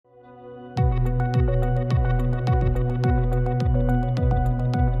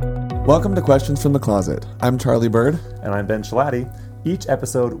Welcome to Questions from the Closet. I'm Charlie Bird. And I'm Ben Shalati. Each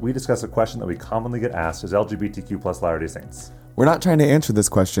episode, we discuss a question that we commonly get asked as LGBTQ plus Latter-day Saints. We're not trying to answer this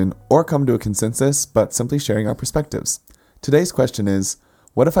question or come to a consensus, but simply sharing our perspectives. Today's question is,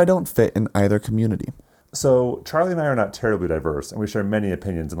 what if I don't fit in either community? So Charlie and I are not terribly diverse, and we share many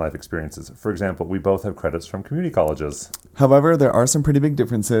opinions and life experiences. For example, we both have credits from community colleges. However, there are some pretty big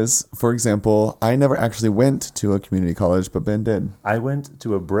differences. For example, I never actually went to a community college, but Ben did. I went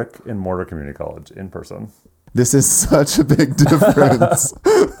to a brick and mortar community college in person. This is such a big difference.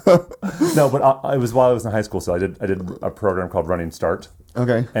 No, but it was while I was in high school, so I did a program called Running Start.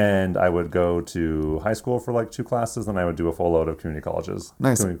 Okay. And I would go to high school for like 2 classes, then I would do a full load of community colleges.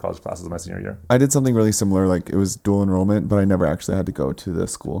 Nice. Community college classes my senior year. I did something really similar, like it was dual enrollment, but I never actually had to go to the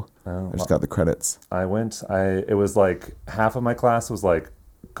school. I just got the credits. It was like half of my class was like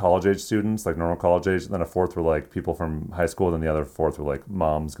college age students, like normal college age, and then a fourth were like people from high school, and then the other fourth were like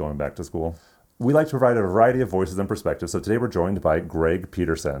moms going back to school. We like to provide a variety of voices and perspectives, so today we're joined by Greg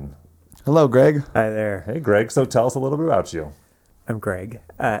Peterson. Hello, Greg. Hi there. Hey, Greg. So tell us a little bit about you. I'm Greg.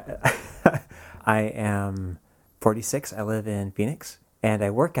 I am 46. I live in Phoenix, and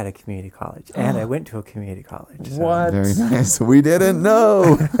I work at a community college, and I went to a community college. So. What? Very nice. We didn't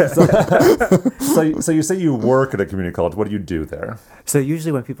know. So you say you work at a community college. What do you do there? So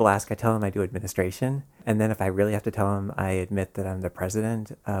usually when people ask, I tell them I do administration, and then if I really have to tell them, I admit that I'm the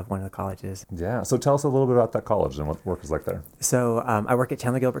president of one of the colleges. Yeah. So tell us a little bit about that college and what work is like there. So I work at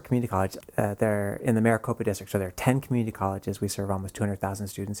Chandler Gilbert Community College. They're in the Maricopa district. So there are 10 community colleges. We serve almost 200,000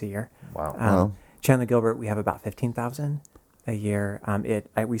 students a year. Wow. Wow. Chandler Gilbert, we have about 15,000 a year.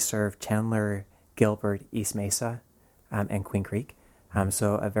 We serve Chandler, Gilbert, East Mesa, and Queen Creek.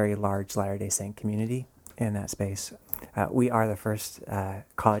 So a very large Latter-day Saint community in that space. We are the first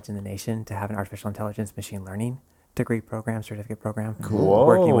college in the nation to have an artificial intelligence machine learning degree program, certificate program. Cool.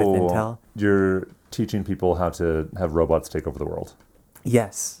 Working with Intel. You're teaching people how to have robots take over the world.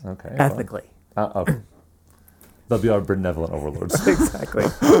 Yes. Okay. Ethically. Okay. They'll be our benevolent overlords. Exactly.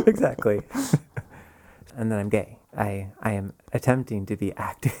 Exactly. And then I'm gay. I am attempting to be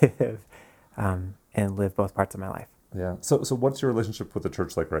active and live both parts of my life. Yeah. So what's your relationship with the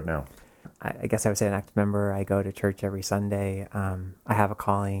church like right now? I guess I would say an active member. I go to church every Sunday. I have a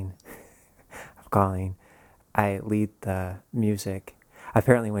calling. I lead the music.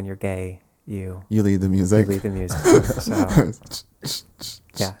 Apparently, when you're gay, you You lead the music. lead the music. So,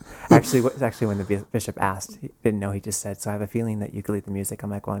 yeah. Actually, when the bishop asked, he didn't know. He just said, "So I have a feeling that you could lead the music."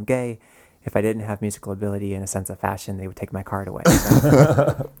 I'm like, "Well, I'm gay. If I didn't have musical ability and a sense of fashion, they would take my card away."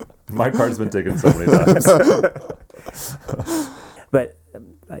 So. My card's been taken so many times. But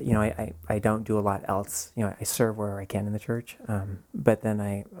I don't do a lot else. I serve where I can in the church, but then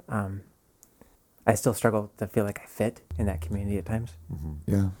I still struggle to feel like I fit in that community at times. Mm-hmm.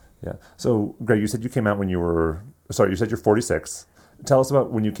 Yeah. Yeah. So, Greg, you said you came out when you said you're 46. Tell us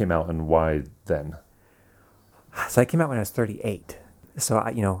about when you came out and why then. So I came out when I was 38. So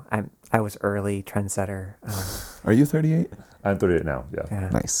I was early trendsetter. Are you 38? I'm 38 now. Yeah.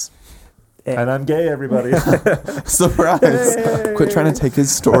 Nice. And I'm gay, everybody. Surprise. Hey. Quit trying to take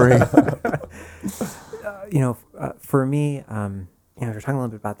his story. For me, we're talking a little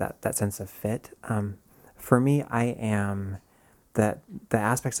bit about that sense of fit. For me, I am the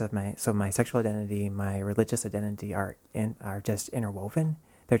aspects of my sexual identity, my religious identity are just interwoven.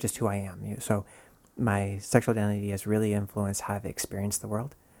 They're just who I am. So my sexual identity has really influenced how I've experienced the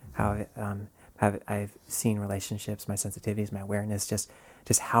world, how I've seen relationships, my sensitivities, my awareness, just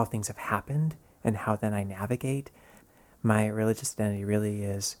how things have happened and how then I navigate. My religious identity really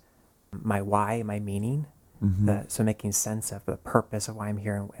is my why, my meaning. Mm-hmm. So making sense of the purpose of why I'm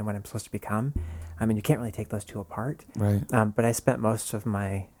here and what I'm supposed to become. I mean, you can't really take those two apart. Right. But I spent most of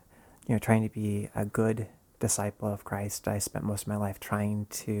my, trying to be a good disciple of Christ. I spent most of my life trying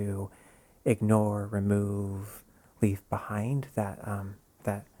to ignore, remove, leave behind that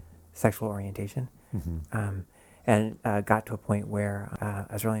sexual orientation. Mm-hmm. And got to a point where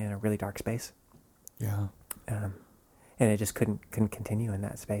I was really in a really dark space. Yeah. And it just couldn't continue in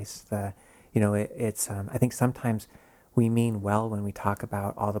that space. It's I think sometimes we mean well when we talk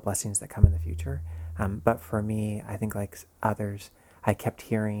about all the blessings that come in the future. But for me, I think like others, I kept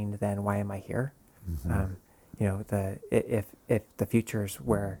hearing, then why am I here? Mm-hmm. If the future's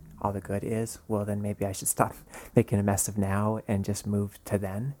where all the good is, well, then maybe I should stop making a mess of now and just move to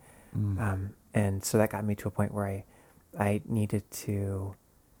then. And so that got me to a point where I needed to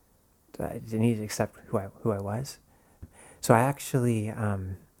accept who I was. So I actually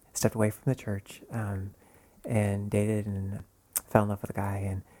stepped away from the church and dated and fell in love with a guy,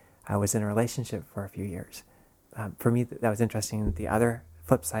 and I was in a relationship for a few years. For me, that was interesting. The other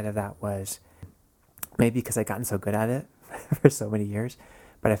flip side of that was maybe because I'd gotten so good at it for so many years,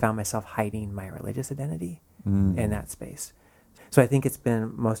 but I found myself hiding my religious identity in that space. So I think it's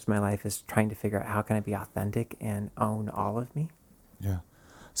been most of my life is trying to figure out how can I be authentic and own all of me. Yeah.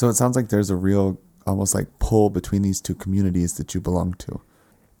 So it sounds like there's a real almost like pull between these two communities that you belong to.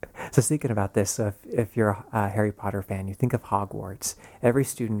 So thinking about this, so if you're a Harry Potter fan, you think of Hogwarts. Every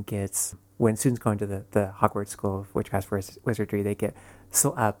student gets, when students go into the Hogwarts School of Witchcraft Wizardry, they get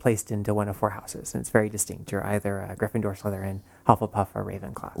placed into one of 4 houses, and it's very distinct. You're either a Gryffindor, Slytherin, Hufflepuff, or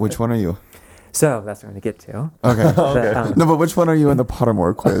Ravenclaw. Which one are you? So that's what I'm going to get to. Okay. But, No, but which one are you in the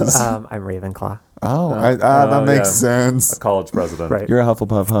Pottermore quiz? I'm Ravenclaw. That makes sense. A college president. Right. You're a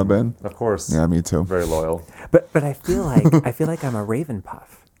Hufflepuff, huh, Ben? Of course. Yeah, me too. Very loyal. But I feel like I'm a Ravenpuff.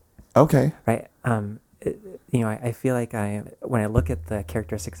 Okay. Right. I feel like when I look at the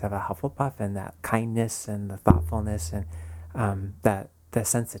characteristics of a Hufflepuff and that kindness and the thoughtfulness and that the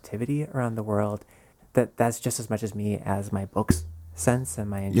sensitivity around the world, that's just as much as me as my books sense and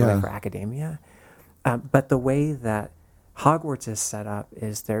my enjoyment for academia. But the way that Hogwarts is set up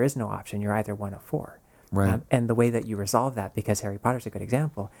is there is no option. You're either one of 4. Right. And the way that you resolve that, because Harry Potter's a good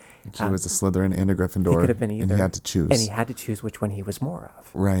example. He was a Slytherin and a Gryffindor. He could have been either. And he had to choose. And he had to choose which one he was more of.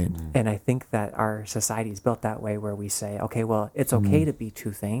 Right. And I think that our society is built that way where we say, okay, well, it's okay to be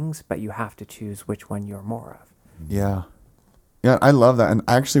 2 things, but you have to choose which one you're more of. Yeah. Yeah, I love that. And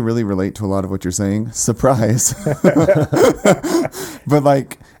I actually really relate to a lot of what you're saying. Surprise. But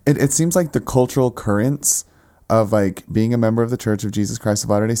like, it seems like the cultural currents of like being a member of the Church of Jesus Christ of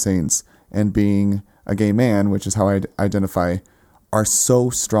Latter-day Saints and being a gay man, which is how I identify, are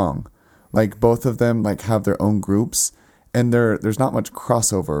so strong. Like both of them like have their own groups, and there's not much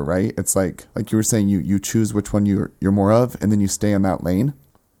crossover, right? It's like you were saying, you choose which one you're more of, and then you stay in that lane.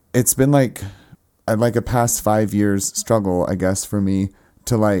 It's been like a past 5 years struggle, I guess, for me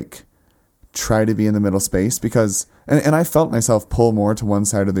to like try to be in the middle space, because and I felt myself pull more to one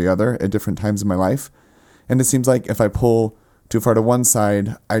side or the other at different times in my life. And it seems like if I pull too far to one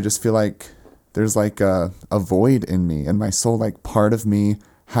side, I just feel like there's like a void in me, and my soul, like part of me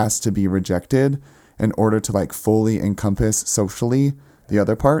has to be rejected in order to like fully encompass socially the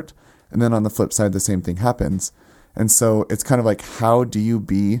other part. And then on the flip side, the same thing happens. And so it's kind of like, how do you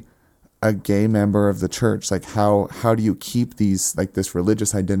be a gay member of the church? Like how do you keep these, like this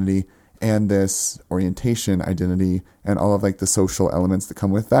religious identity and this orientation identity and all of like the social elements that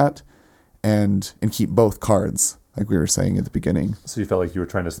come with that, and keep both cards, like we were saying at the beginning. So you felt like you were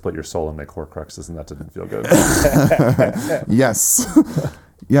trying to split your soul and make Horcruxes, and that didn't feel good. Yes.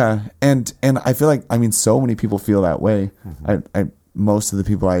 Yeah. And I feel like, I mean, so many people feel that way. I most of the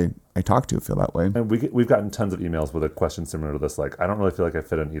people I talk to feel that way. And we've gotten tons of emails with a question similar to this, like, I don't really feel like I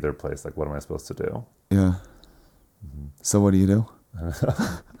fit in either place. Like, what am I supposed to do? Yeah. So what do you do?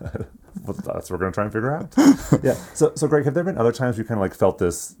 Well, that's what we're going to try and figure out. Yeah. So Greg, have there been other times you kind of like felt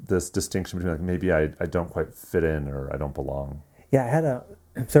this distinction between like maybe I don't quite fit in or I don't belong? Yeah,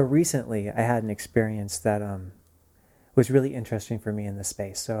 so recently I had an experience that was really interesting for me in this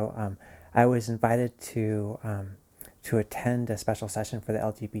space. So I was invited to attend a special session for the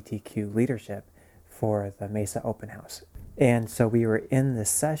LGBTQ leadership for the Mesa Open House. And so we were in this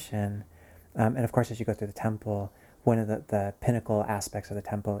session, and of course as you go through the temple, one of the pinnacle aspects of the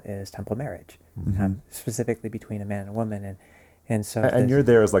temple is temple marriage, specifically between a man and a woman. And so, and you're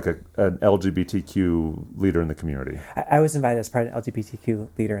there as like an LGBTQ leader in the community. I was invited as part of an LGBTQ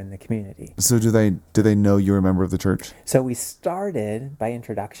leader in the community. So do they know you're a member of the church? So we started by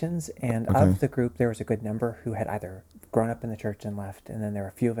introductions, and of the group, there was a good number who had either grown up in the church and left, and then there were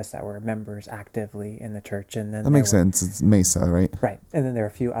a few of us that were members actively in the church. And then that makes sense. It's Mesa, right? Right. And then there were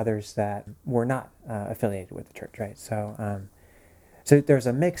a few others that were not affiliated with the church, right? So, so there's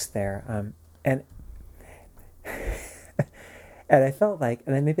a mix there, and and I felt like,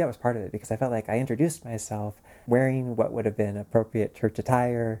 and then maybe that was part of it, because I felt like I introduced myself wearing what would have been appropriate church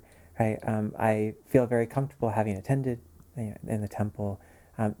attire, right? I feel very comfortable having attended in the temple,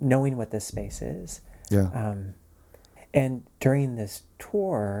 knowing what this space is. Yeah. And during this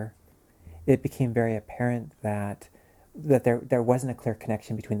tour, it became very apparent that there wasn't a clear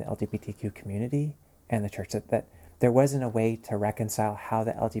connection between the LGBTQ community and the church, that there wasn't a way to reconcile how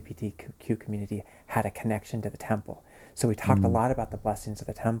the LGBTQ community had a connection to the temple. So we talked a lot about the blessings of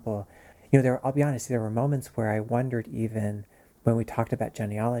the temple. I'll be honest, there were moments where I wondered, even when we talked about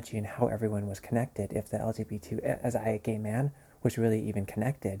genealogy and how everyone was connected, if the LGBT, as a gay man, was really even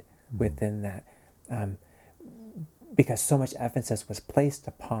connected within that. Because so much emphasis was placed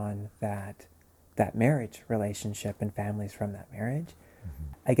upon that marriage relationship and families from that marriage.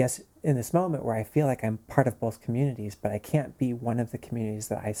 I guess in this moment where I feel like I'm part of both communities, but I can't be one of the communities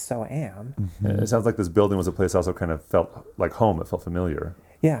that I so am. It sounds like this building was a place that also kind of felt like home. It felt familiar.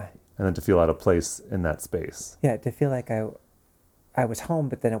 Yeah. And then to feel out of place in that space. Yeah, to feel like I was home,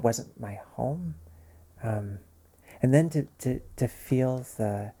 but then it wasn't my home. And then to feel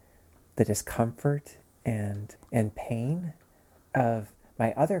the discomfort and pain of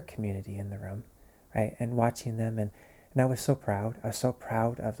my other community in the room, right? And watching them, and I was so proud. I was so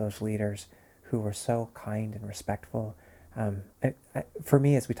proud of those leaders who were so kind and respectful. For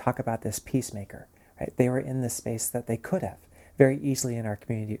me, as we talk about this peacemaker, right? They were in this space that they could have very easily in our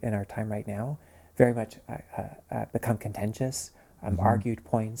community, in our time right now, very much become contentious, argued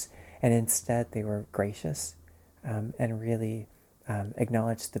points, and instead they were gracious and really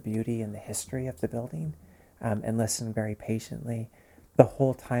acknowledged the beauty and the history of the building and listened very patiently the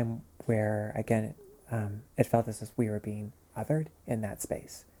whole time where, again, it felt as if we were being othered in that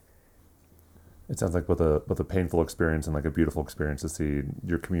space. It sounds like both a painful experience and like a beautiful experience to see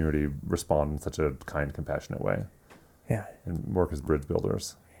your community respond in such a kind, compassionate way. Yeah. And work as bridge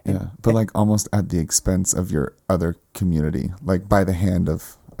builders. Yeah, but like almost at the expense of your other community, like by the hand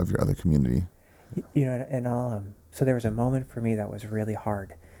of your other community. You know, and I'll, so there was a moment for me that was really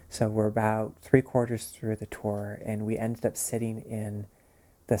hard. So we're about 3/4 through the tour, and we ended up sitting in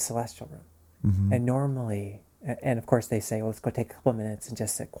the celestial room. Mm-hmm. And normally, and of course they say, well, let's go take a couple of minutes and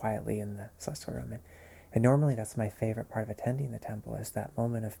just sit quietly in the celestial room. And normally that's my favorite part of attending the temple, is that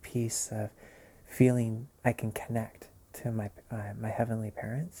moment of peace, of feeling I can connect to my heavenly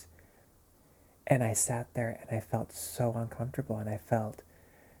parents. And I sat there and I felt so uncomfortable, and I felt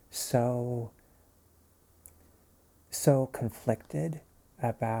so conflicted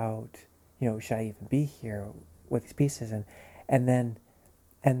about, should I even be here with these pieces? And then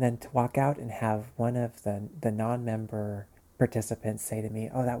to walk out and have one of the non-member participants say to me,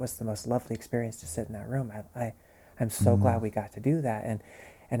 oh, that was the most lovely experience to sit in that room. I'm so glad we got to do that.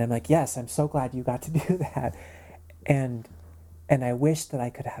 And I'm like, yes, I'm so glad you got to do that. And I wish that I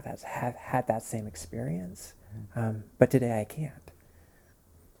could have had that same experience. But today I can't.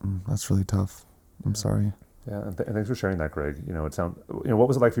 That's really tough. I'm sorry. Yeah, and thanks for sharing that, Greg. What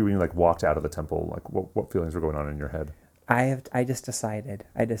was it like for you when you walked out of the temple? Like, what feelings were going on in your head? I decided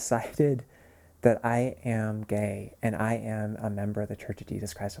that I am gay and I am a member of the Church of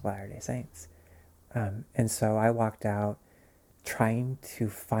Jesus Christ of Latter-day Saints. And so I walked out trying to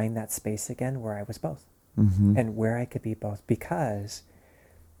find that space again where I was both. Mm-hmm. And where I could be both, because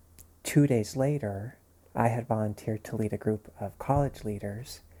 2 days later, I had volunteered to lead a group of college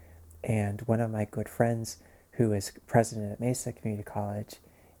leaders, and one of my good friends, who is president at Mesa Community College,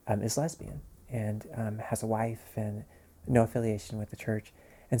 is lesbian and has a wife and no affiliation with the church.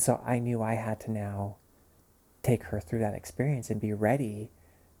 And so I knew I had to now take her through that experience and be ready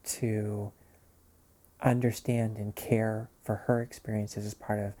to understand and care for her experiences as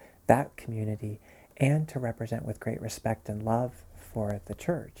part of that community, and to represent with great respect and love for the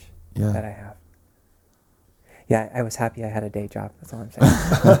church that I have. Yeah, I was happy I had a day job. That's all I'm saying.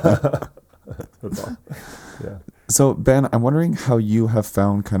 That's all. Yeah. So, Ben, I'm wondering how you have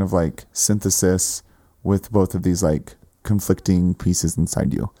found kind of like synthesis with both of these like conflicting pieces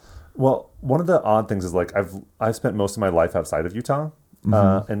inside you. Well, one of the odd things is like I've spent most of my life outside of Utah,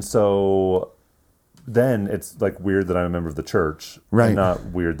 and so then it's like weird that I'm a member of the church, right? And not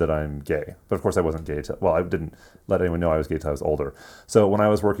weird that I'm gay. But of course, I wasn't gay. I didn't let anyone know I was gay till I was older. So when I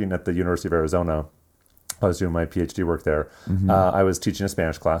was working at the University of Arizona, I was doing my PhD work there. Mm-hmm. I was teaching a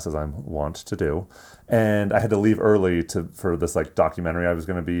Spanish class, as I'm wont to do, and I had to leave early for this like documentary I was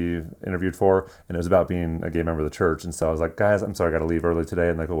going to be interviewed for, and it was about being a gay member of the church. And so I was like, guys, I'm sorry, I got to leave early today.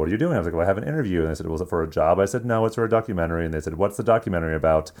 And they go, what are you doing? I was like, well, I have an interview. And they said, was it for a job? I said, no, it's for a documentary. And they said, what's the documentary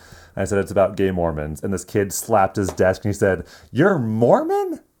about? And I said, it's about gay Mormons. And this kid slapped his desk and he said, you're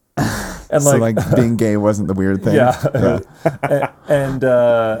Mormon? And so like being gay wasn't the weird thing. Yeah.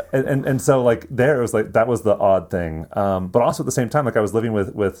 and so like there it was like that was the odd thing. But also at the same time, like I was living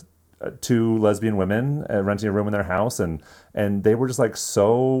with two lesbian women, renting a room in their house, and they were just like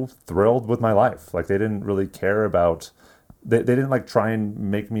so thrilled with my life. Like they didn't really care about they didn't like try and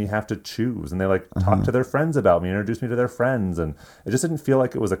make me have to choose, and they like talked to their friends about me, introduced me to their friends, and it just didn't feel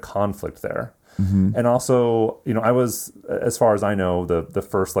like it was a conflict there. Mm-hmm. And also, I was, as far as I know, the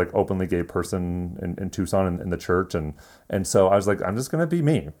first like openly gay person in Tucson in the church, and so I was like, I'm just gonna be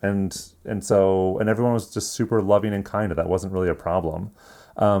me, and everyone was just super loving and kind, and that wasn't really a problem.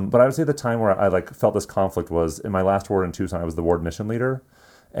 But I would say the time where I like felt this conflict was in my last ward in Tucson. I was the ward mission leader,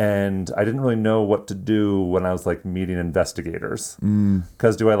 and I didn't really know what to do when I was like meeting investigators.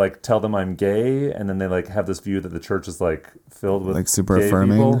 Because do I like tell them I'm gay, and then they like have this view that the church is like filled with like super gay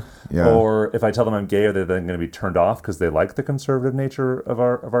affirming people? Yeah. Or if I tell them I'm gay, are they then going to be turned off because they like the conservative nature of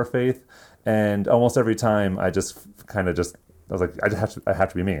our faith? And almost every time, I just kind of just I was like, I have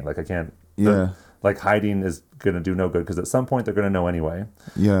to be me. Like I can't. Yeah. Like hiding is going to do no good because at some point they're going to know anyway.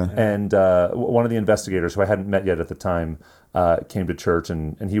 Yeah. And one of the investigators who I hadn't met yet at the time came to church,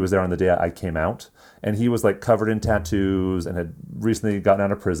 and he was there on the day I came out. And he was like covered in tattoos and had recently gotten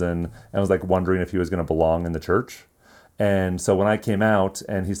out of prison and was like wondering if he was going to belong in the church. And so when I came out,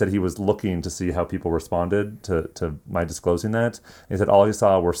 and he said he was looking to see how people responded to my disclosing that, he said all he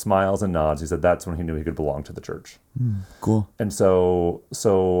saw were smiles and nods. He said that's when he knew he could belong to the church. Cool. And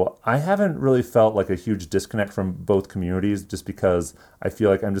so I haven't really felt like a huge disconnect from both communities, just because I feel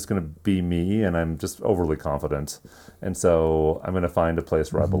like I'm just going to be me, and I'm just overly confident. And so I'm going to find a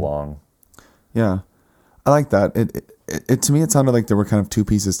place where I belong. Yeah. I like that. It to me, it sounded like there were kind of two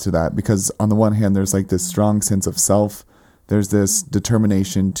pieces to that, because on the one hand, there's like this strong sense of self. There's this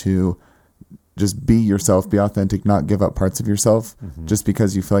determination to just be yourself, be authentic, not give up parts of yourself just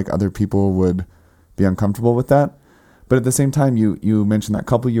because you feel like other people would be uncomfortable with that. But at the same time, you mentioned that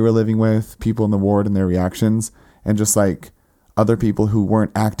couple you were living with, people in the ward and their reactions, and just like other people who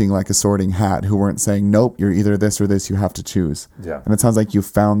weren't acting like a sorting hat, who weren't saying, nope, you're either this or this, you have to choose. Yeah. And it sounds like you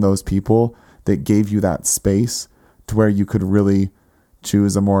found those people that gave you that space to where you could really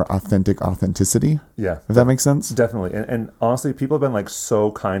choose a more authentic authenticity. Yeah. If that makes sense. Definitely. And honestly, people have been like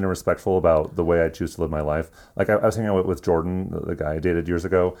so kind and respectful about the way I choose to live my life. Like I was hanging out with Jordan, the guy I dated years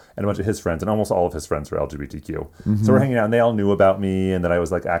ago, and a bunch of his friends, and almost all of his friends are LGBTQ. So we're hanging out, and they all knew about me, and that I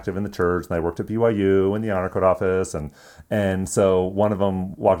was like active in the church, and I worked at BYU in the honor code office. And so one of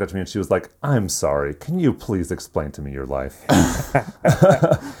them walked up to me, and she was like, I'm sorry, can you please explain to me your life?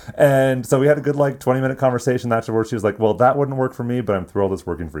 And so we had a good like 20-minute conversation afterwards. She was like, well, that wouldn't work for me, but I'm thrilled it's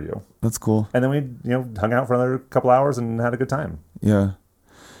working for you. That's cool. And then we, hung out for another couple hours and had a good time. Yeah.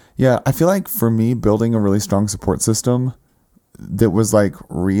 Yeah. I feel like for me, building a really strong support system that was like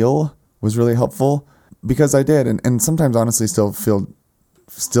real was really helpful, because I did. And sometimes honestly still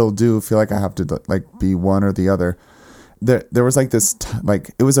do feel like I have to like be one or the other. There was like this,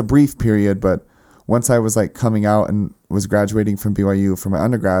 like it was a brief period, but once I was like coming out and was graduating from BYU for my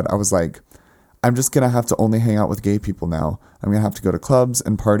undergrad, I was like, I'm just going to have to only hang out with gay people now. I'm going to have to go to clubs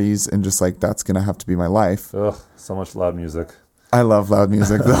and parties, and just like, that's going to have to be my life. Ugh, so much loud music. I love loud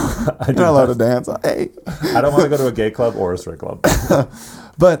music though. You're not allowed to dance. Hey. I don't want to go to a gay club or a straight club.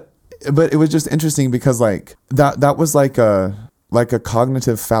 But it was just interesting because like that was like a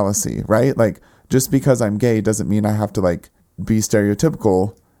cognitive fallacy, right? Like just because I'm gay doesn't mean I have to like be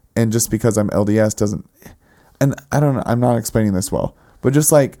stereotypical, and just because I'm LDS doesn't. And I don't know, I'm not explaining this well, but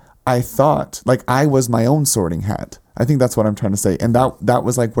just like I thought like I was my own sorting hat. I think that's what I'm trying to say. And that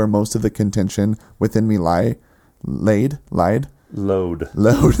was like where most of the contention within me lied. Load.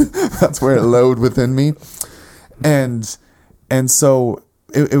 That's where it lowed within me. And so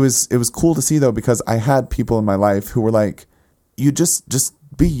it was cool to see though, because I had people in my life who were like, you just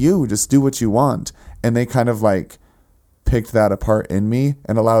be you, just do what you want. And they kind of like picked that apart in me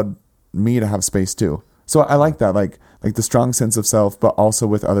and allowed me to have space too. So I like that, like the strong sense of self, but also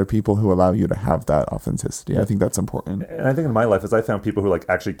with other people who allow you to have that authenticity. I think that's important. And I think in my life, as I found people who like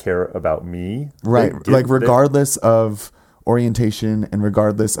actually care about me. Right. Like regardless of orientation and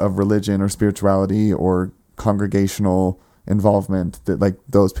regardless of religion or spirituality or congregational involvement, that like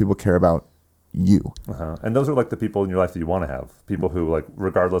those people care about you. And those are like the people in your life that you want to have. People who like,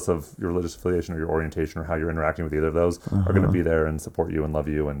 regardless of your religious affiliation or your orientation or how you're interacting with either of those, are going to be there and support you and love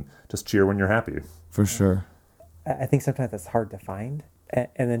you and just cheer when you're happy. For sure. I think sometimes that's hard to find, and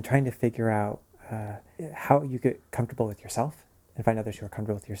then trying to figure out how you get comfortable with yourself and find others who are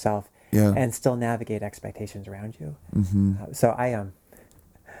comfortable with yourself, and still navigate expectations around you. So I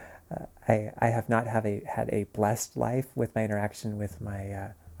have not had a blessed life with my interaction with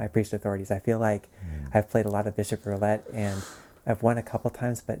my my priest authorities. I feel like I've played a lot of bishop roulette, and I've won a couple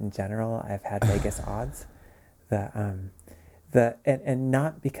times, but in general, I've had Vegas odds. And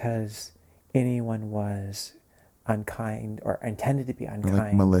not because anyone was unkind or intended to be unkind,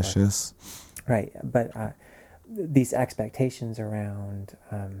 like malicious, right? But these expectations around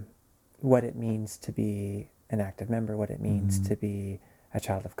what it means to be an active member, what it means to be a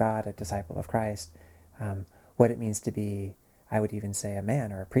child of God, a disciple of Christ, what it means to be, I would even say, a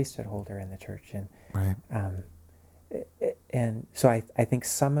man or a priesthood holder in the church, and right. And so I think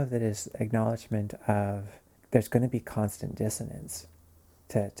some of it is acknowledgement of there's going to be constant dissonance.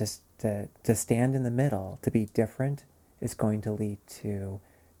 To stand in the middle, to be different, is going to lead to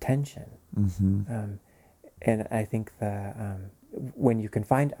tension. And I think when you can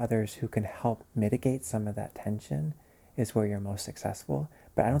find others who can help mitigate some of that tension is where you're most successful.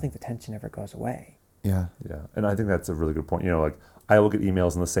 but I don't think the tension ever goes away. Yeah. Yeah. And I think that's a really good point. You know, like I will get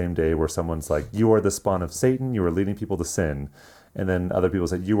emails on the same day where someone's like, you are the spawn of Satan, you are leading people to sin. And then other people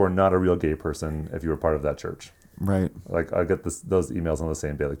say, you are not a real gay person if you were part of that church. Right. Like I get those emails on the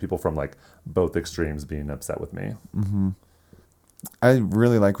same day, like people from like both extremes being upset with me. Mm-hmm. I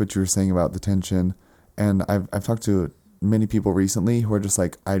really like what you were saying about the tension. And I've talked to many people recently who are just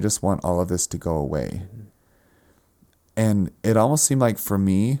like, I just want all of this to go away. Mm-hmm. And it almost seemed like for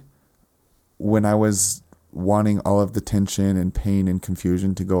me, when I was wanting all of the tension and pain and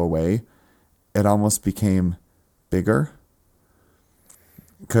confusion to go away, it almost became bigger.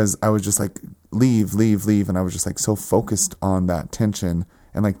 Because I was just like, leave. And I was just like so focused on that tension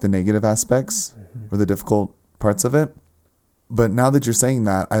and like the negative aspects or the difficult parts of it. But now that you're saying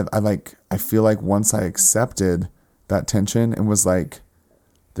that, I feel like once I accepted that tension and was like,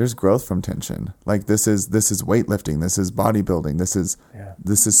 there's growth from tension. Like this is weightlifting. This is bodybuilding. This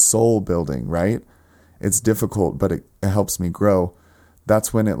is soul building, right? It's difficult, but it helps me grow.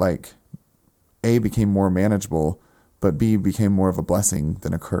 That's when it like A, became more manageable, but B, became more of a blessing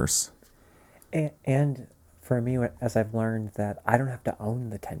than a curse. And for me, as I've learned that I don't have to own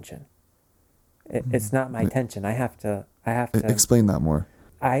the tension. It's not my tension. I have to Explain that more.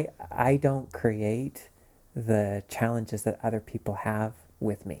 I don't create the challenges that other people have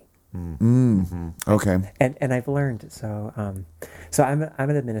with me. Mm-hmm. Okay. And I've learned, so I'm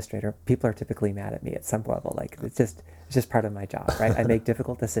an administrator. People are typically mad at me at some level. Like it's just part of my job, right? I make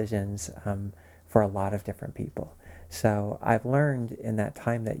difficult decisions for a lot of different people. So I've learned in that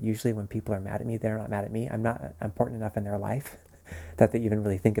time that usually when people are mad at me, they're not mad at me. I'm not important enough in their life that they even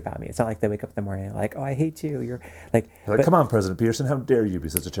really think about me. It's not like they wake up in the morning and like, oh, I hate you. You're like, come on, President Peterson, how dare you be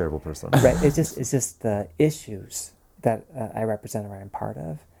such a terrible person? Right. It's just the issues that I represent or I'm part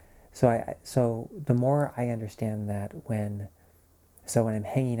of. So the more I understand that when I'm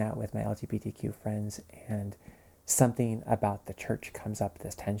hanging out with my LGBTQ friends and something about the church comes up,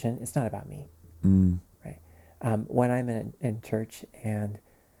 this tension, it's not about me. Right. When I'm in church, and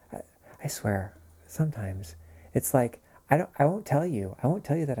I swear sometimes it's like, I won't tell you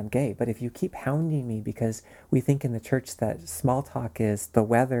that I'm gay, but if you keep hounding me because we think in the church that small talk is the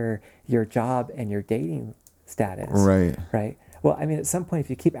weather, your job, and your dating status. Right. Well, I mean, at some point, if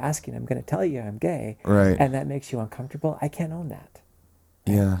you keep asking, I'm going to tell you I'm gay. Right. And that makes you uncomfortable. I can't own that.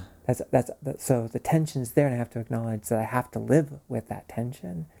 Yeah. So the tension's there, and I have to acknowledge that I have to live with that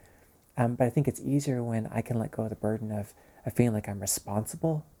tension. But I think it's easier when I can let go of the burden of feeling like I'm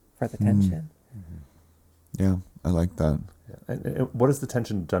responsible for the tension. Mm-hmm. Yeah, I like that. Yeah. And what has the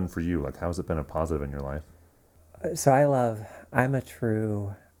tension done for you? Like, how has it been a positive in your life? So I'm a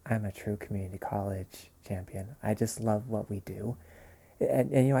true community college champion. I just love what we do.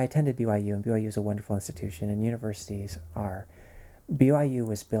 And you know, I attended BYU, and BYU is a wonderful institution, and universities are. BYU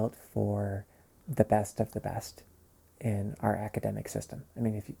was built for the best of the best in our academic system. I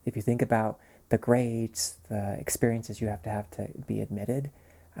mean, if you think about the grades, the experiences you have to be admitted,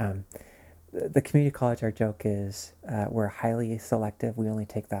 the community college, our joke is we're highly selective. We only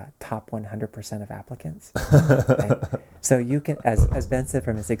take the top 100% of applicants. Right? So you can, as Ben said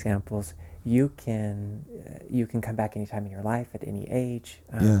from his examples, you can come back anytime in your life at any age.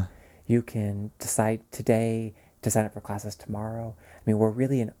 You can decide today to sign up for classes tomorrow. I mean, we're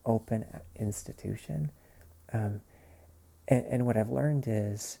really an open institution. And what I've learned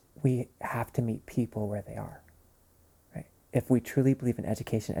is we have to meet people where they are. Right? If we truly believe in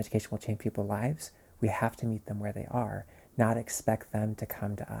education will change people's lives, we have to meet them where they are, not expect them to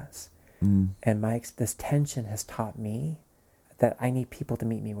come to us. And this tension has taught me that I need people to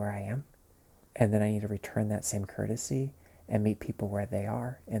meet me where I am, and then I need to return that same courtesy and meet people where they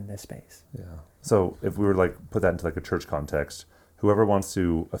are in this space. Yeah. So if we were like put that into like a church context, whoever wants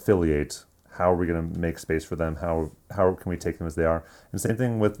to affiliate, how are we going to make space for them? How can we take them as they are? And same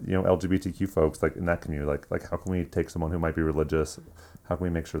thing with, you know, LGBTQ folks, like in that community, like how can we take someone who might be religious? How can we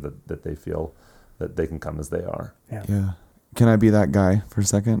make sure that they feel that they can come as they are? Yeah. Can I be that guy for a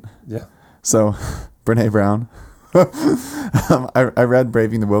second? Yeah. So, Brene Brown, I read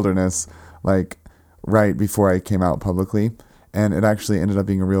Braving the Wilderness like right before I came out publicly, and it actually ended up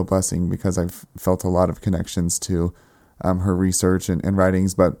being a real blessing because I've felt a lot of connections to her research and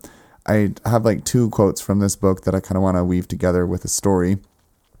writings. But I have like two quotes from this book that I kind of want to weave together with a story.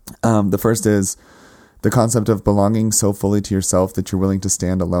 The first is the concept of belonging so fully to yourself that you're willing to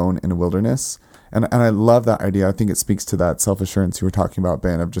stand alone in a wilderness. And I love that idea. I think it speaks to that self-assurance you were talking about,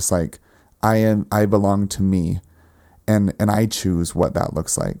 Ben, of just like, I belong to me, and I choose what that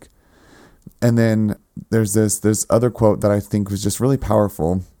looks like. And then there's this other quote that I think was just really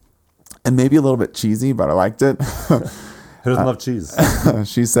powerful and maybe a little bit cheesy, but I liked it. Who doesn't love cheese?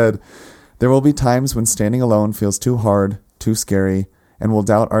 She said, "There will be times when standing alone feels too hard, too scary, and we'll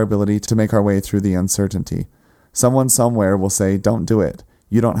doubt our ability to make our way through the uncertainty. Someone somewhere will say, 'Don't do it.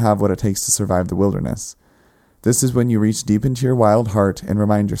 You don't have what it takes to survive the wilderness.' This is when you reach deep into your wild heart and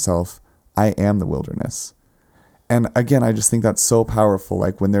remind yourself, 'I am the wilderness.'" And again, I just think that's so powerful.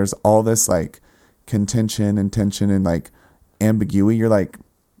 Like when there's all this like contention and tension and like ambiguity, you're like,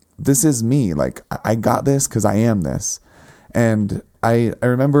 this is me. Like I got this because I am this. And I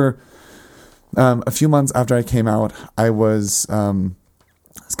remember a few months after I came out, I was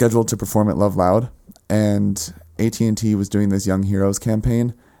scheduled to perform at Love Loud, and AT&T was doing this Young Heroes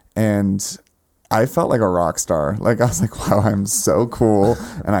campaign, and I felt like a rock star. Like I was like, wow, I'm so cool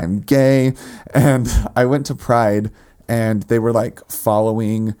and I'm gay. And I went to Pride and they were like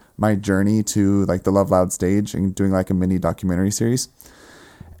following my journey to like the Love Loud stage and doing like a mini documentary series.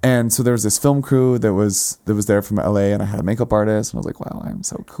 And so there was this film crew that was there from LA, and I had a makeup artist, and I was like, wow, I'm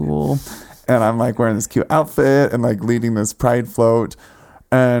so cool. And I'm like wearing this cute outfit and like leading this Pride float.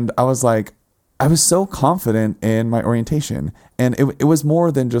 And I was like, I was so confident in my orientation. And it was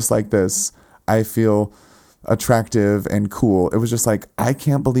more than just like this, I feel attractive and cool. It was just like, I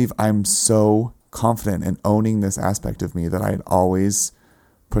can't believe I'm so confident in owning this aspect of me that I had always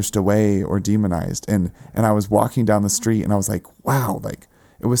pushed away or demonized. And I was walking down the street and I was like, wow, like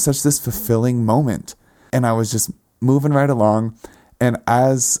it was such this fulfilling moment. And I was just moving right along. And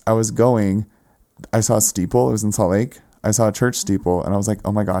as I was going, I saw a steeple. It was in Salt Lake. I saw a church steeple and I was like,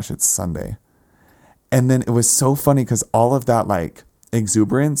 oh my gosh, it's Sunday. And then it was so funny because all of that like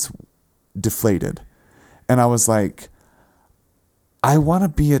exuberance deflated. And I was like, I want to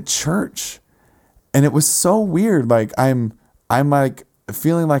be at church. And it was so weird. Like I'm like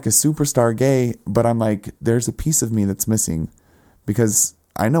feeling like a superstar gay, but I'm like, there's a piece of me that's missing because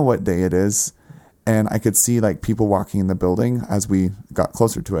I know what day it is. And I could see like people walking in the building as we got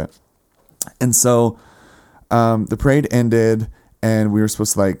closer to it. And so the parade ended and we were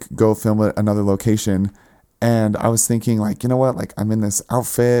supposed to like go film at another location. And I was thinking like, you know what? Like I'm in this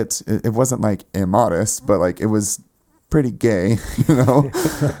outfit. It wasn't like immodest, but like it was pretty gay, you know?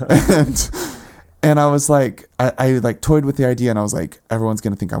 and I was like, I like toyed with the idea and I was like, everyone's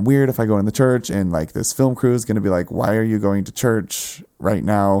going to think I'm weird if I go in the church. And like this film crew is going to be like, why are you going to church right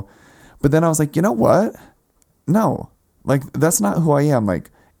now? But then I was like, you know what? No, like that's not who I am. Like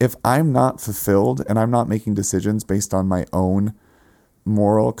if I'm not fulfilled and I'm not making decisions based on my own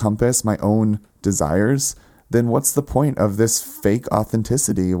moral compass, my own desires, then what's the point of this fake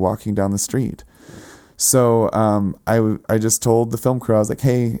authenticity walking down the street? So I just told the film crew, I was like,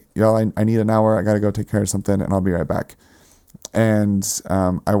 hey, y'all, I need an hour. I got to go take care of something and I'll be right back. And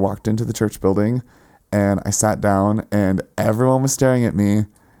I walked into the church building and I sat down and everyone was staring at me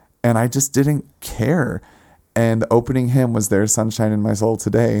and I just didn't care. And the opening hymn was "There's Sunshine in My Soul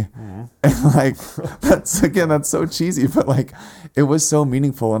Today." Mm-hmm. And like, that's so cheesy, but like, it was so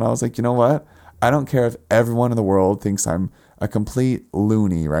meaningful. And I was like, you know what? I don't care if everyone in the world thinks I'm a complete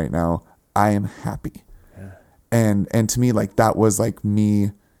loony right now. I am happy. Yeah. And to me, like, that was like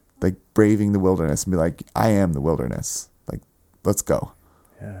me, like braving the wilderness and be like, I am the wilderness. Like, let's go.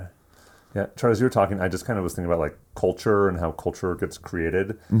 Yeah. Yeah, Charles, you were talking, I just kind of was thinking about like culture and how culture gets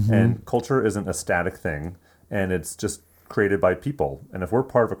created. Mm-hmm. And culture isn't a static thing. And it's just created by people. And if we're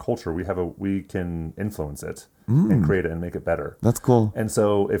part of a culture, we can influence it and create it and make it better. That's cool. And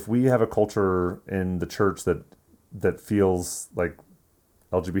so if we have a culture in the church that feels like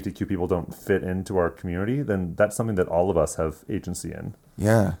LGBTQ people don't fit into our community, then that's something that all of us have agency in.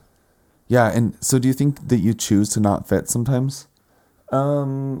 Yeah. Yeah. And so do you think that you choose to not fit sometimes?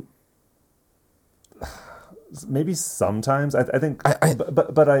 Maybe sometimes. I think, I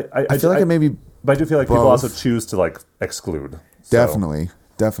feel like it may be. But I do feel like both. People also choose to like exclude. Definitely.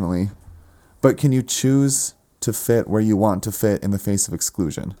 But can you choose to fit where you want to fit in the face of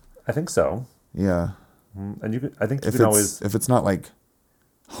exclusion? I think so. Yeah. And I think you if can always, if it's not like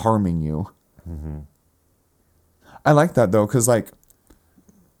harming you. Mm-hmm. I like that though, because like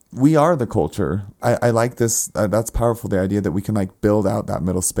we are the culture. I like this. That's powerful. The idea that we can like build out that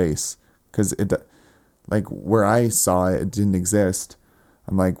middle space, because it, like where I saw it, it didn't exist.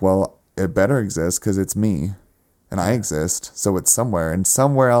 I'm like, well, it better exist because it's me and I exist. So it's somewhere, and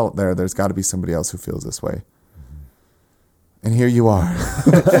somewhere out there, there's got to be somebody else who feels this way. Mm-hmm. And here you are.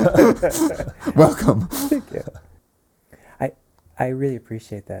 Welcome. Thank you. I really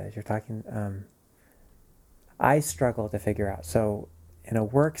appreciate that as you're talking. I struggle to figure out. So in a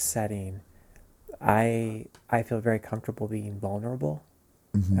work setting, I feel very comfortable being vulnerable.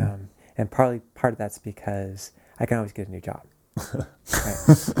 Mm-hmm. And part of that's because I can always get a new job.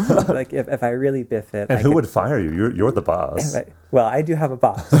 Right? Like if I really biff it, And I who could, would fire you? You're the boss. right, well, I do have a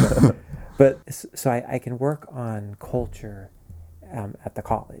boss, so I can work on culture at the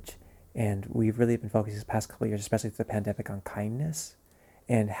college, and we've really been focused the past couple of years, especially through the pandemic, on kindness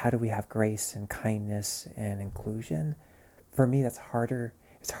and how do we have grace and kindness and inclusion. For me, that's harder.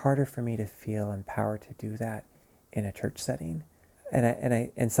 It's harder for me to feel empowered to do that in a church setting,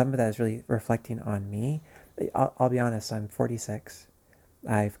 and some of that is really reflecting on me. I'll be honest. I'm 46.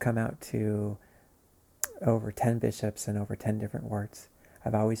 I've come out to over 10 bishops and over 10 different wards.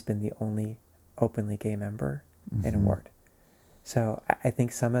 I've always been the only openly gay member in a ward. So I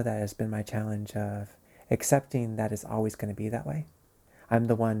think some of that has been my challenge of accepting that it's always going to be that way. I'm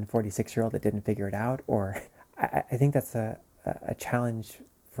the one 46-year-old that didn't figure it out, or I think that's a challenge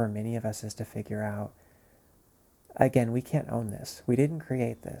for many of us, is to figure out, again, we can't own this. We didn't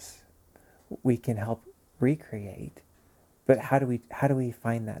create this. We can help recreate, but how do we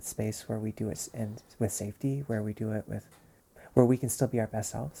find that space where we do it with safety, where we do it where we can still be our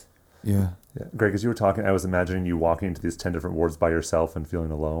best selves? Yeah. Yeah. Greg, as you were talking, I was imagining you walking into these 10 different wards by yourself and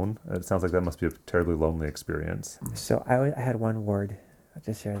feeling alone. It sounds like that must be a terribly lonely experience. So I had one ward. I'll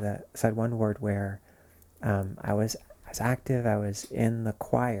just share that. So I had one ward where I was active. I was in the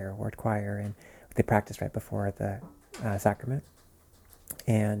ward choir, and they practiced right before the sacrament.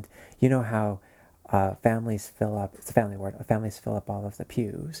 And you know how families fill up, it's a family ward, families fill up all of the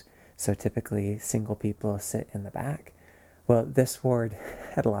pews. So typically single people sit in the back. Well, this ward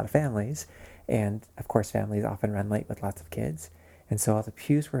had a lot of families, and of course families often run late with lots of kids. And so all the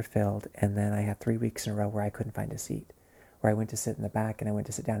pews were filled, and then I had 3 weeks in a row where I couldn't find a seat, where I went to sit in the back and I went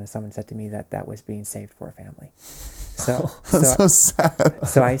to sit down, and someone said to me that was being saved for a family. So, That's so sad.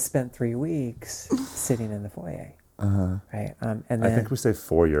 so I spent 3 weeks sitting in the foyer. Right. And then I think we say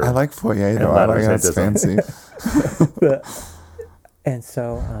foyer. I like foyer though. I like that's fancy. and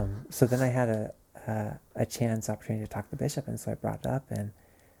so then I had a chance opportunity to talk to the bishop, and so I brought it up,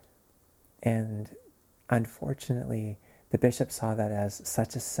 and unfortunately the bishop saw that as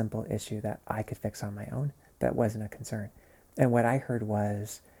such a simple issue that I could fix on my own. That wasn't a concern. And what I heard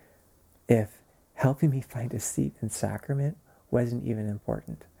was, if helping me find a seat in sacrament wasn't even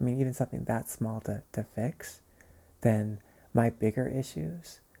important, I mean, even something that small to fix, then my bigger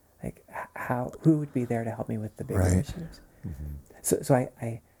issues, like who would be there to help me with the bigger issues? Mm-hmm. So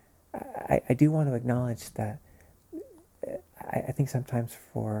I do want to acknowledge that I think sometimes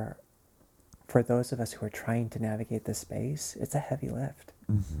for those of us who are trying to navigate this space, it's a heavy lift.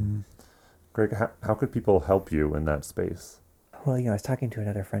 Mm-hmm. Greg, how could people help you in that space? Well, I was talking to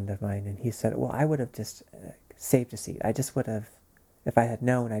another friend of mine, and he said, well, I would have just saved a seat. I just would have, if I had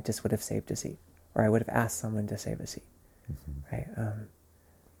known, I just would have saved a seat. Or I would have asked someone to save a seat. Mm-hmm. Right?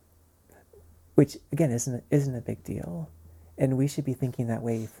 Which, again, isn't a big deal. And we should be thinking that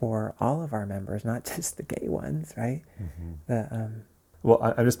way for all of our members, not just the gay ones, right? Mm-hmm. Well,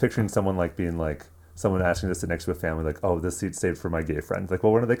 I'm just picturing someone being someone asking to sit next to a family, like, oh, this seat's saved for my gay friend. Like,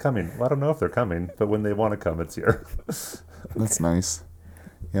 well, when are they coming? Well, I don't know if they're coming, but when they want to come, it's here. That's nice.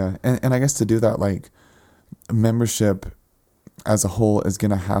 Yeah. And I guess to do that, membership as a whole is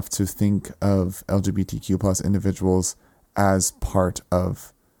going to have to think of LGBTQ plus individuals as part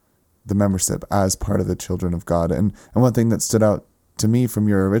of the membership, as part of the children of God. And one thing that stood out to me from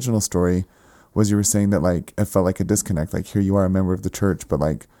your original story was you were saying that it felt like a disconnect. Like, here you are, a member of the church, but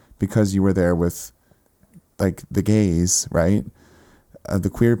because you were there with the gays, right? The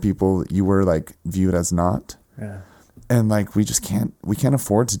queer people, you were viewed as not. Yeah. And we can't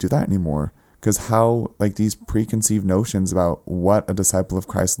afford to do that anymore. Because how these preconceived notions about what a disciple of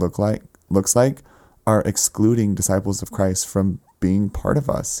Christ looks like are excluding disciples of Christ from being part of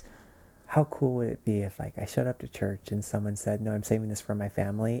us. How cool would it be if I showed up to church and someone said, no, I'm saving this for my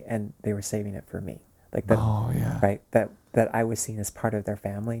family, and they were saving it for me. Oh yeah. Right? That I was seen as part of their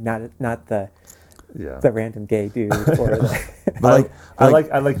family, not the random gay dude or But I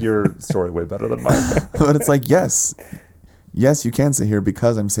like your story way better than mine. But it's yes, you can sit here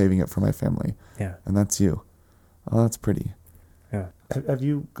because I'm saving it for my family. Yeah. And that's you. Oh, that's pretty. Yeah. Have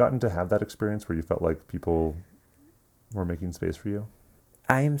you gotten to have that experience where you felt like people were making space for you?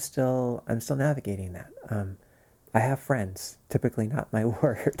 I'm still navigating that. I have friends, typically not my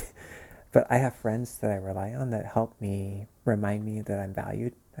word, but I have friends that I rely on that help me, remind me that I'm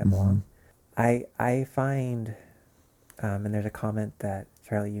valued, I belong. I find, and there's a comment that,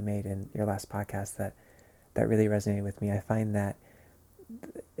 Charlie, you made in your last podcast that really resonated with me. I find that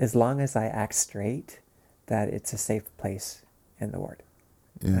as long as I act straight, that it's a safe place in the ward.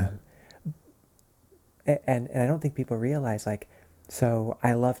 Yeah. And I don't think people realize, so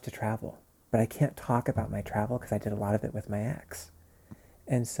I love to travel. but I can't talk about my travel because I did a lot of it with my ex.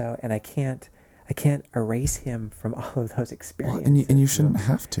 And so, and I can't erase him from all of those Well, experiences. and you shouldn't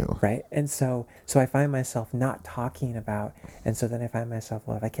have to. Right. And so I find myself not talking about, and so then I find myself,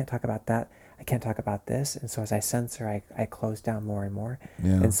 well, if I can't talk about that, I can't talk about this. And so as I censor, I close down more and more.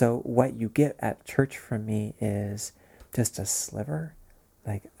 Yeah. And so what you get at church from me is just a sliver,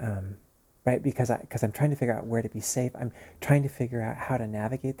 like, right? Because I'm trying to figure out where to be safe. I'm trying to figure out how to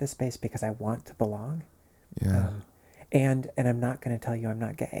navigate this space because I want to belong. Yeah. And I'm not going to tell you I'm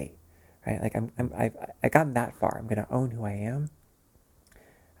not gay. Right, like I've gotten that far. I'm going to own who I am,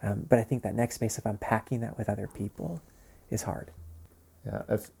 but I think that next space of unpacking that with other people is hard. Yeah,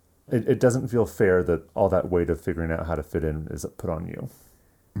 if it doesn't feel fair that all that weight of figuring out how to fit in is put on you.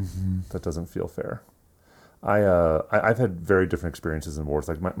 Mm-hmm. That doesn't feel fair. I've had very different experiences in wards.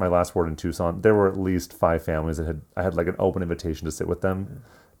 Like my last ward in Tucson, there were at least 5 families that I had like an open invitation to sit with them,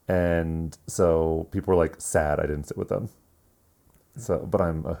 and so people were like sad I didn't sit with them. So, but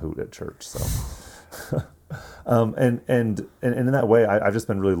I'm a hoot at church, so. And in that way, I've just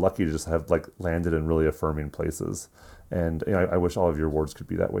been really lucky to just have like landed in really affirming places, and I wish all of your wards could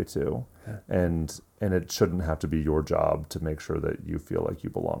be that way too. Yeah. And it shouldn't have to be your job to make sure that you feel like you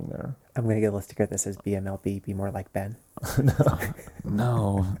belong there. I'm going to get a sticker that says BMLB, be more like Ben.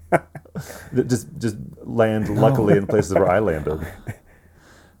 No. Just land luckily in places where I landed.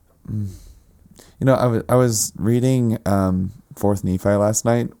 I was reading 4th Nephi last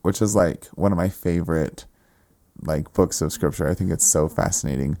night, which is like one of my favorite like books of scripture. I think it's so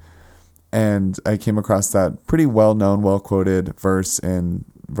fascinating. And I came across that pretty well-known, well-quoted verse in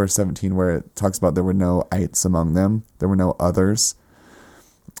verse 17 where it talks about there were no ites among them. There were no others.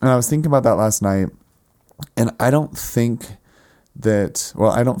 And I was thinking about that last night, and I don't think that,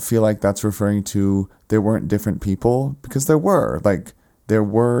 well, I don't feel like that's referring to there weren't different people, because there were. Like, there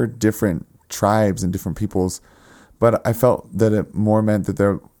were different tribes and different peoples, but I felt that it more meant that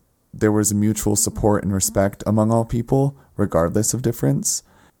there was a mutual support and respect among all people, regardless of difference.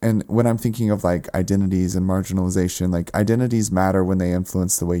 And when I'm thinking of like identities and marginalization, like identities matter when they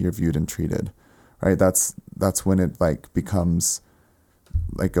influence the way you're viewed and treated, right? That's when it like becomes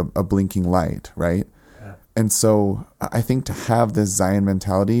like a blinking light, right? Yeah. And so I think to have this Zion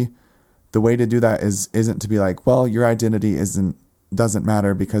mentality, the way to do that isn't to be like, well, your identity doesn't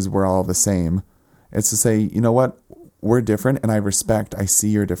matter because we're all the same. It's to say, you know what, we're different, and I see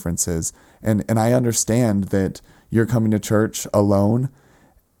your differences, and I understand that you're coming to church alone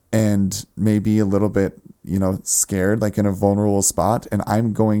and maybe a little bit, scared, like in a vulnerable spot, and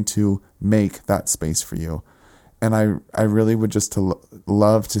I'm going to make that space for you. And I really would just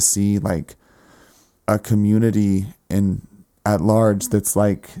love to see like a community at large that's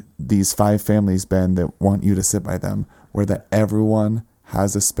like these 5 families, Ben, that want you to sit by them, where that everyone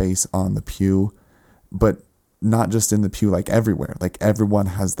has a space on the pew, but not just in the pew, like everywhere, like everyone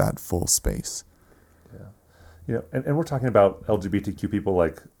has that full space. And we're talking about LGBTQ people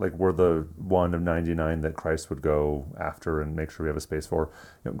like we're the one of 99 that Christ would go after and make sure we have a space for.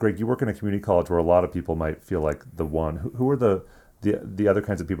 Greg, you work in a community college where a lot of people might feel like the one. Who are the other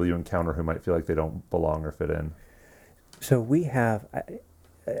kinds of people you encounter who might feel like they don't belong or fit in? So we have,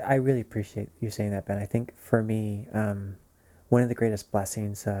 I really appreciate you saying that, Ben. I think for me, one of the greatest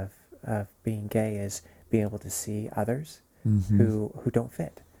blessings of being gay is being able to see others who don't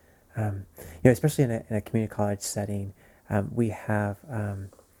fit. Especially in a community college setting, we have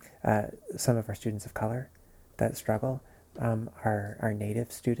some of our students of color that struggle. Our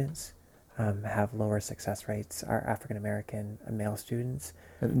Native students have lower success rates. Our African American male students.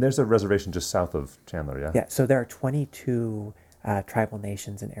 And there's a reservation just south of Chandler, yeah? Yeah, so there are 22 tribal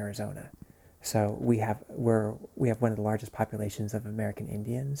nations in Arizona. So we have one of the largest populations of American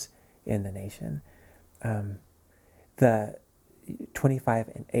Indians in the nation. The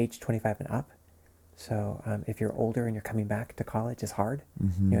age 25 and up. So if you're older and you're coming back to college, it's hard.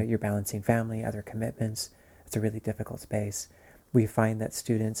 You're balancing family, other commitments. It's a really difficult space. We find that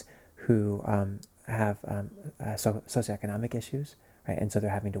students who have socioeconomic issues, right, and so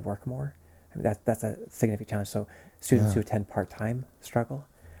they're having to work more. I mean, that's a significant challenge. So students who attend part-time struggle.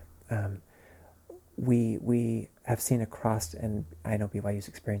 We have seen across, and I know BYU's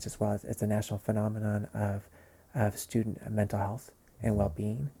experience as well, it's a national phenomenon of student mental health and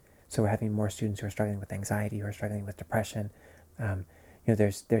well-being. So we're having more students who are struggling with anxiety, who are struggling with depression.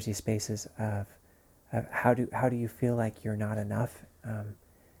 There's these spaces of how do you feel like you're not enough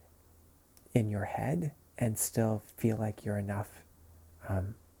in your head and still feel like you're enough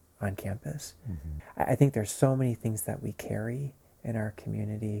on campus. I think there's so many things that we carry in our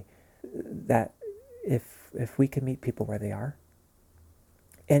community that if we can meet people where they are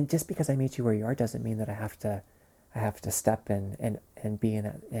and just because I meet you where you are doesn't mean that I have to step in and be in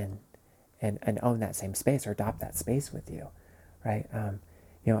that and own that same space or adopt that space with you, right?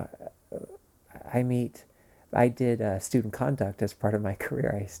 You know, I did student conduct as part of my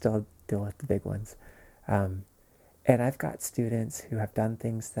career. I still deal with the big ones. And I've got students who have done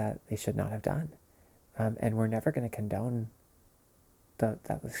things that they should not have done. And we're never going to condone those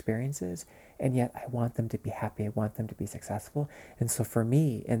experiences. And yet I want them to be happy. I want them to be successful. And so for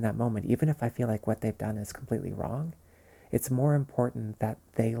me, in that moment, even if I feel like what they've done is completely wrong, it's more important that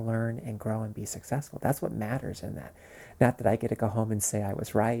they learn and grow and be successful. That's what matters in that. Not that I get to go home and say I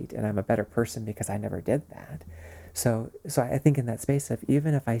was right and I'm a better person because I never did that. So I think in that space of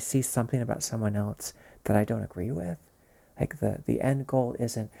even if I see something about someone else that I don't agree with, like the end goal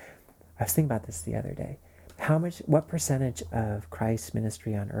isn't, I was thinking about this the other day. What percentage of Christ's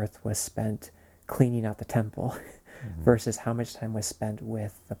ministry on earth was spent cleaning out the temple versus how much time was spent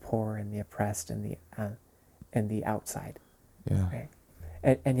with the poor and the oppressed and the outside? Yeah.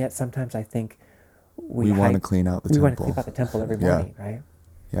 Right? And yet sometimes I think we want to clean out the temple. We want to clean out the temple every morning, right?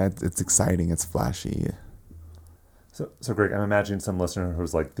 Yeah, it's exciting. It's flashy. So Greg, I'm imagining some listener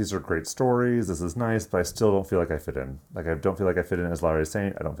who's like, these are great stories, this is nice, but I still don't feel like I fit in. Like, I don't feel like I fit in as Latter-day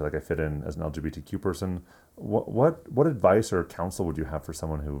Saint. I don't feel like I fit in as an LGBTQ person. What advice or counsel would you have for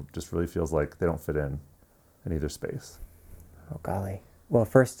someone who just really feels like they don't fit in either space? Oh, golly. Well,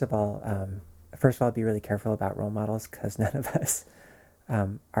 first of all, be really careful about role models, because none of us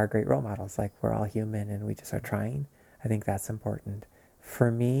are great role models. Like, we're all human and we just are trying. I think that's important.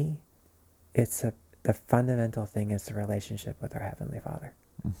 For me, the fundamental thing is the relationship with our Heavenly Father.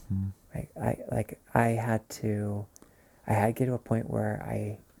 Mm-hmm. I had to get to a point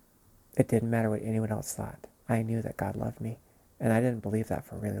where it didn't matter what anyone else thought. I knew that God loved me, and I didn't believe that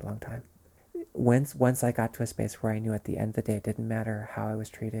for a really long time. Once I got to a space where I knew at the end of the day it didn't matter how I was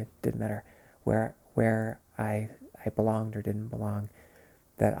treated, didn't matter where I belonged or didn't belong,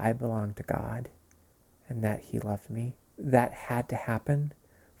 that I belonged to God, and that He loved me. That had to happen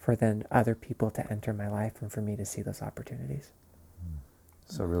for then other people to enter my life and for me to see those opportunities.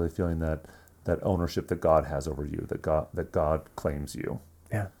 So really feeling that ownership that God has over you, that God claims you.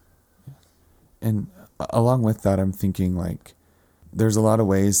 Yeah. And along with that, I'm thinking like there's a lot of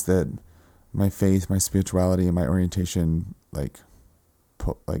ways that my faith, my spirituality, and my orientation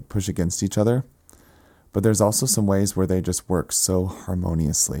push against each other. But there's also some ways where they just work so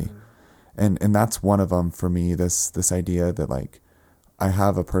harmoniously. And that's one of them for me, this idea that like I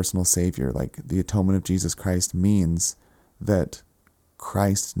have a personal Savior. Like the atonement of Jesus Christ means that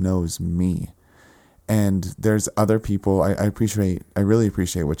Christ knows me. And there's other people, I really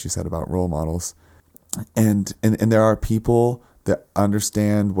appreciate what you said about role models. And there are people that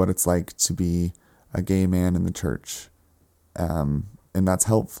understand what it's like to be a gay man in the church. And that's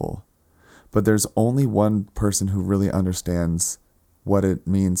helpful. But there's only one person who really understands what it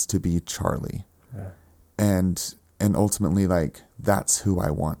means to be Charlie. Yeah. And ultimately, like, that's who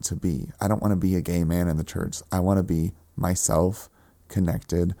I want to be. I don't want to be a gay man in the church. I want to be myself,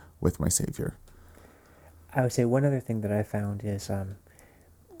 connected with my Savior. I would say one other thing that I found is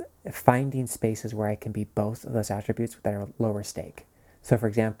finding spaces where I can be both of those attributes that are lower stake. So, for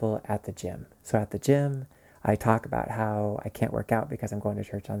example, at the gym. So at the gym, I talk about how I can't work out because I'm going to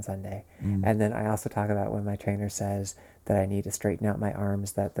church on Sunday. And then I also talk about when my trainer says that I need to straighten out my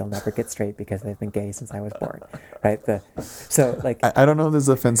arms, that they'll never get straight because they've been gay since I was born. Right? I don't know if this is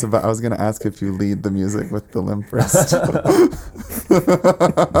offensive, but I was going to ask if you lead the music with the limp wrist.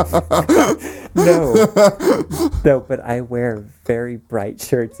 No, but I wear very bright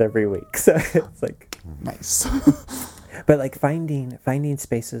shirts every week. So it's like nice. But like finding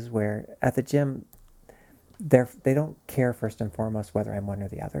spaces where at the gym, they don't care first and foremost whether I'm one or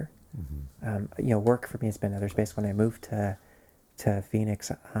the other. Mm-hmm. Work for me has been another space. When I moved to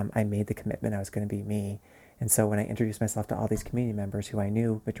Phoenix, I made the commitment I was going to be me. And so when I introduced myself to all these community members who I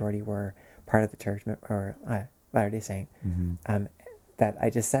knew majority were part of the church or Latter-day Saint, that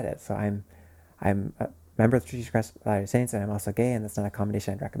I just said it. So I'm a member of the Church of Jesus Christ of Latter-day Saints, and I'm also gay, and that's not a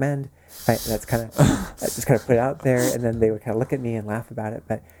combination I'd recommend. That's kind of I just kind of put it out there, and then they would kind of look at me and laugh about it.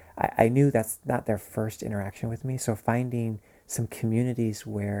 But I knew that's not their first interaction with me. So finding some communities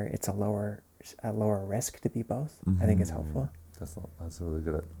where it's a lower risk to be both, I think is helpful. That's really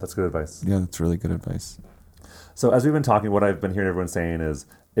good. That's good advice. Yeah, that's really good advice. So as we've been talking, what I've been hearing everyone saying is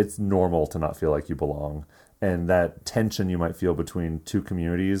it's normal to not feel like you belong. And that tension you might feel between two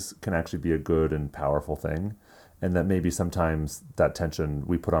communities can actually be a good and powerful thing. And that maybe sometimes that tension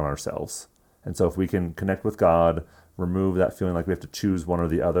we put on ourselves. And so if we can connect with God, remove that feeling like we have to choose one or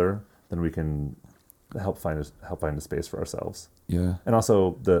the other, then we can help find a space for ourselves. Yeah. And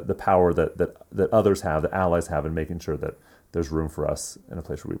also the power that others have, that allies have, in making sure that there's room for us in a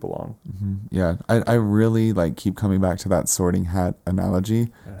place where we belong. Mm-hmm. Yeah. I really like keep coming back to that sorting hat analogy.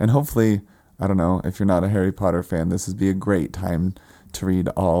 Yeah. And hopefully, I don't know, if you're not a Harry Potter fan, this would be a great time to read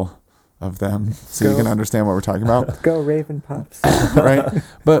all of them so you can understand what we're talking about. Go Raven Pups. Right?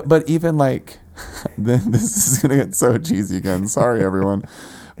 But even like, this is going to get so cheesy again. Sorry, everyone.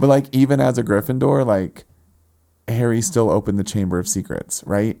 But like, even as a Gryffindor, like, Harry still opened the Chamber of Secrets,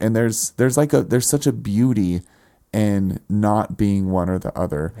 right? And there's such a beauty in not being one or the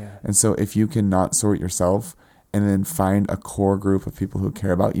other. Yeah. And so if you can not sort yourself and then find a core group of people who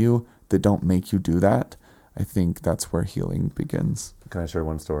care about you that don't make you do that, I think that's where healing begins. Can I share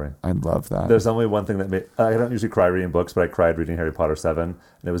one story? I'd love that. There's only one thing that made... I don't usually cry reading books, but I cried reading Harry Potter 7. And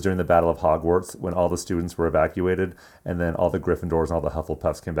it was during the Battle of Hogwarts when all the students were evacuated and then all the Gryffindors and all the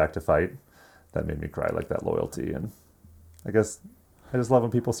Hufflepuffs came back to fight. That made me cry, like that loyalty. And I guess I just love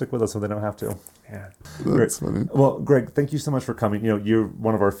when people stick with us so they don't have to. Yeah. That's funny. Well, Greg, thank you so much for coming. You know, you're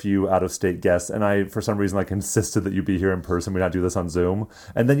one of our few out-of-state guests, and I, for some reason, like insisted that you be here in person. We not do this on Zoom.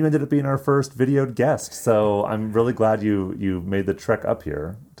 And then you ended up being our first videoed guest. So I'm really glad you made the trek up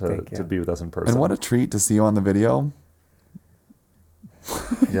here to be with us in person. And what a treat to see you on the video.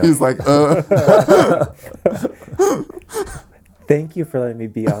 Yeah. He's like, Thank you for letting me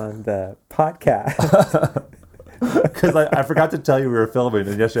be on the podcast. Because I forgot to tell you we were filming,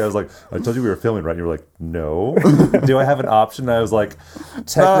 and yesterday I was like, I told you we were filming, right? And you were like, no. Do I have an option? And I was like,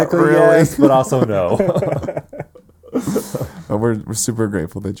 technically really. Yes, but also no. we're super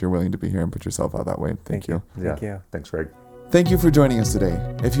grateful that you're willing to be here and put yourself out that way. Thank you. Yeah. Thank you. Thanks, Greg. Thank you for joining us today.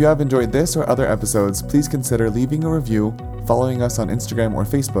 If you have enjoyed this or other episodes, please consider leaving a review, following us on Instagram or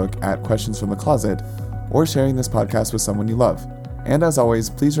Facebook at Questions from the Closet, or sharing this podcast with someone you love. And as always,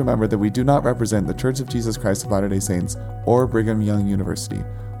 please remember that we do not represent the Church of Jesus Christ of Latter-day Saints or Brigham Young University.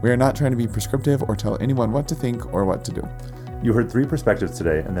 We are not trying to be prescriptive or tell anyone what to think or what to do. You heard 3 perspectives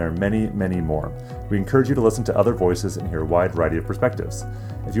today, and there are many, many more. We encourage you to listen to other voices and hear a wide variety of perspectives.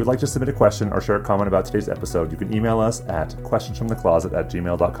 If you would like to submit a question or share a comment about today's episode, you can email us at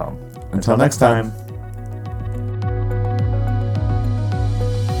questionsfromthecloset@gmail.com. Until next time.